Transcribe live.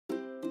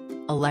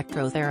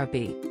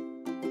Electrotherapy.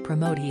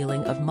 Promote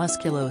healing of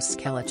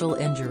musculoskeletal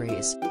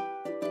injuries.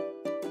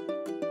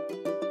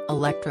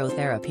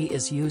 Electrotherapy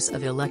is use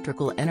of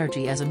electrical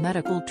energy as a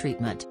medical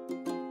treatment.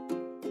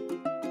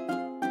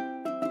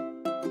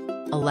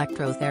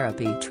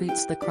 Electrotherapy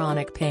treats the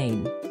chronic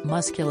pain,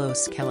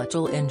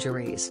 musculoskeletal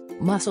injuries,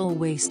 muscle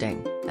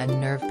wasting,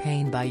 and nerve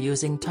pain by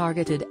using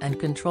targeted and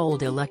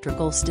controlled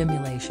electrical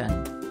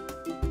stimulation.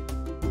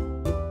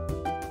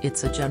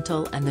 It's a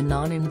gentle and a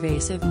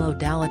non-invasive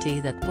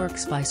modality that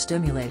works by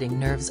stimulating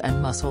nerves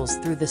and muscles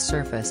through the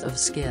surface of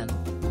skin.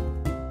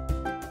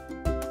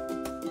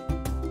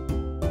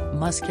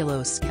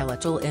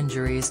 Musculoskeletal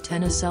injuries: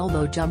 tennis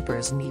elbow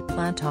jumpers, knee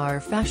plantar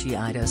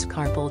fasciitis,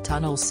 carpal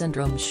tunnel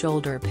syndrome,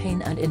 shoulder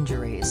pain and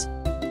injuries.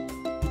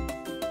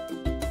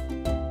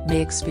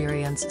 May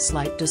experience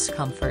slight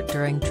discomfort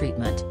during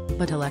treatment,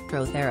 but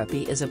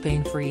electrotherapy is a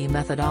pain-free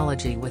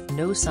methodology with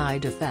no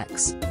side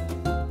effects.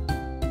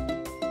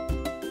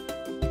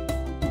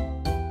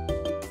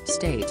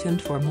 Stay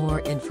tuned for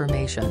more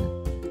information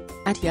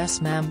at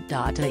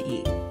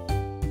yesmaam.ie.